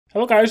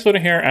Hello guys, Luna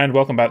here, and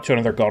welcome back to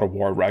another God of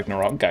War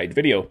Ragnarok guide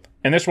video.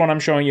 In this one I'm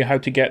showing you how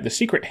to get the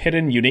secret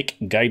hidden unique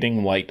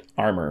guiding light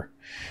armour.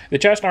 The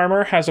chest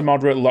armour has a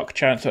moderate luck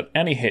chance on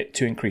any hit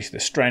to increase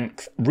the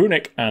strength,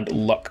 runic and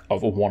luck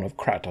of one of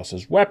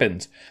Kratos'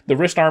 weapons. The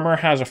wrist armour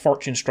has a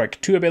fortune strike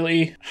 2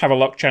 ability, have a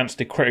luck chance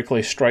to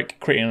critically strike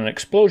creating an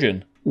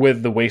explosion,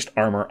 with the waist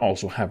armour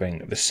also having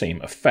the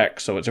same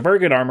effect. So it's a very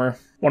good armour,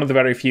 one of the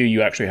very few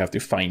you actually have to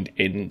find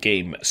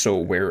in-game. So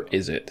where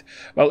is it?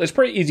 Well, it's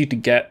pretty easy to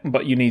get,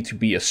 but you need to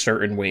be a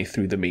certain way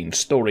through the main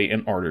story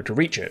in order to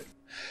reach it.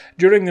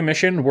 During the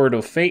mission Word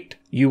of Fate,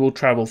 you will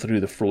travel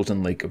through the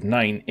frozen Lake of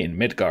Nine in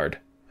Midgard.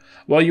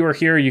 While you are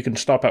here, you can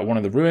stop at one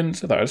of the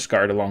ruins that is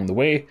scarred along the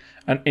way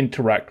and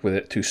interact with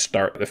it to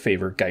start the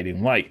favor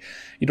guiding light.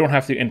 You don't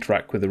have to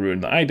interact with the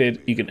ruin that I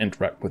did, you can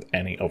interact with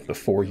any of the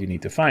 4 you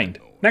need to find.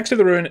 Next to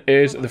the ruin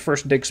is the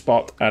first dig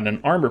spot and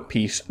an armor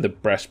piece, the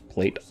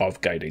Breastplate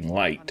of Guiding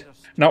Light.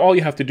 Now all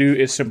you have to do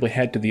is simply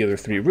head to the other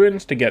 3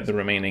 ruins to get the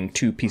remaining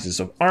 2 pieces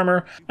of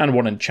armor and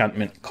 1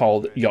 enchantment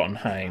called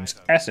Jotunheim's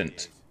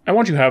Essence. And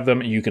once you have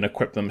them, you can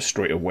equip them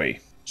straight away.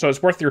 So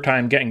it's worth your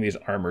time getting these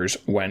armors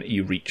when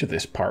you reach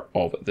this part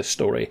of the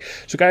story.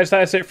 So guys,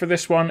 that's it for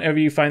this one. If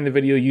you find the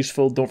video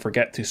useful, don't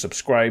forget to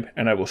subscribe,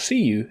 and I will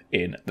see you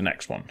in the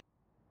next one.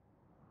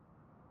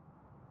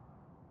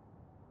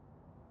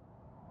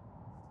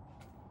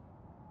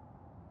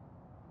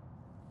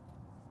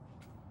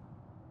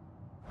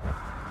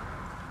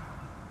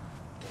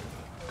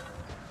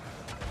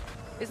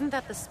 Isn't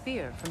that the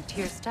spear from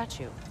Tyr's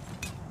statue?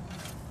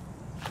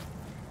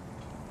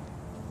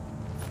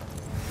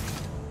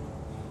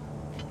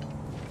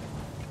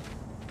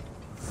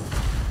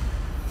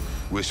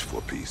 Wish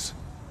for peace.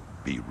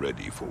 Be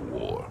ready for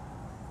war.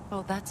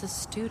 Oh, that's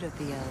astute of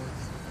the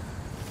elves.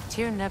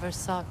 Tyr never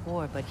sought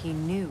war, but he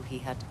knew he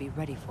had to be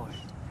ready for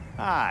it.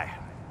 Aye,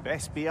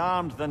 best be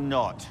armed than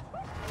not.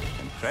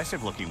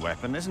 Impressive looking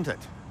weapon, isn't it?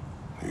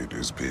 It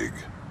is big.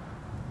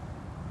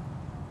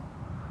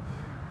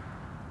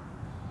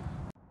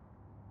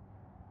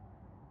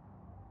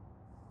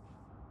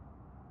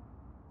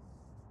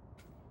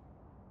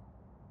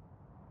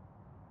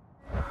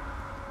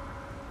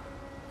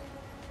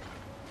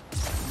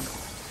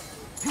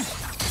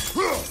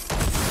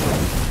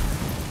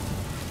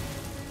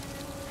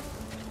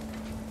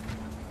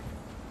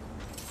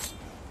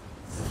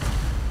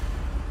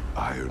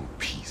 Iron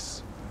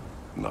peace,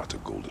 not a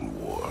golden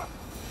war.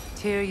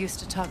 Tyr used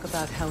to talk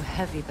about how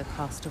heavy the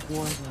cost of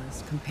war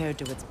was compared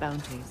to its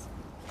bounties.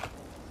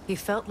 He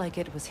felt like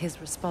it was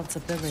his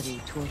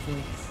responsibility to avoid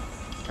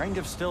it. Kind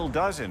of still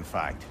does, in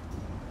fact.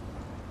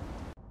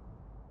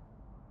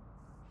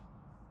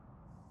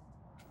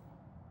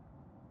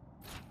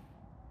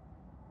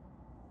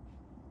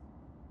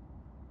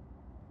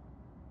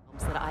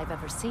 That I've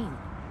ever seen.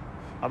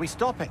 Are we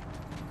stopping?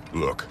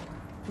 Look,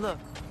 Look,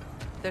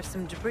 there's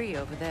some debris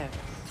over there.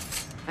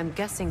 I'm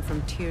guessing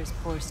from Tyr's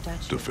poor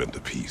statue. defend the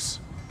peace.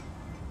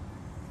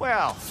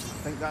 Well, I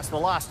think that's the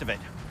last of it.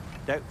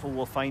 Doubtful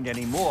we'll find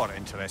any more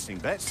interesting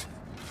bits.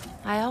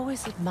 I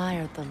always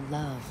admired the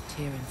love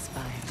Tyr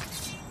inspired.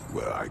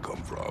 Where I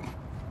come from,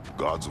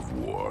 gods of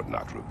war are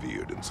not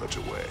revered in such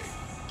a way.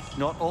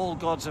 Not all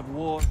gods of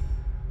war.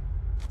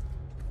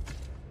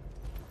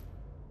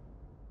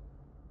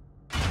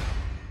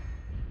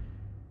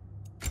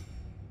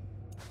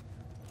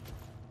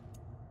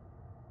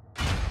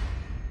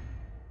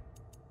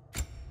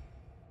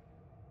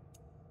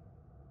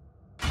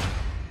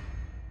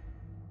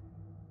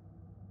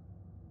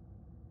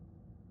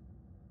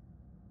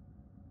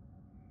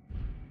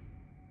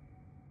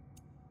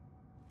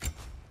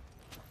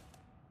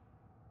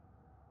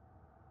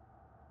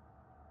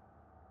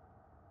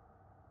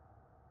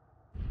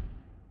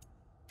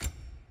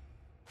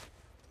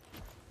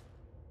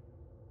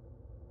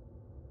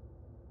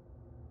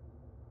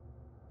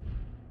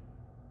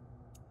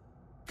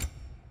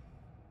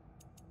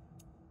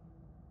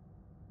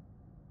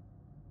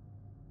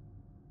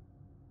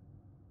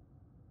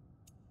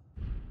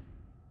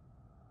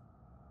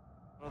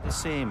 Are the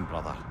same,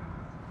 brother.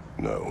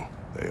 No,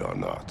 they are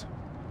not.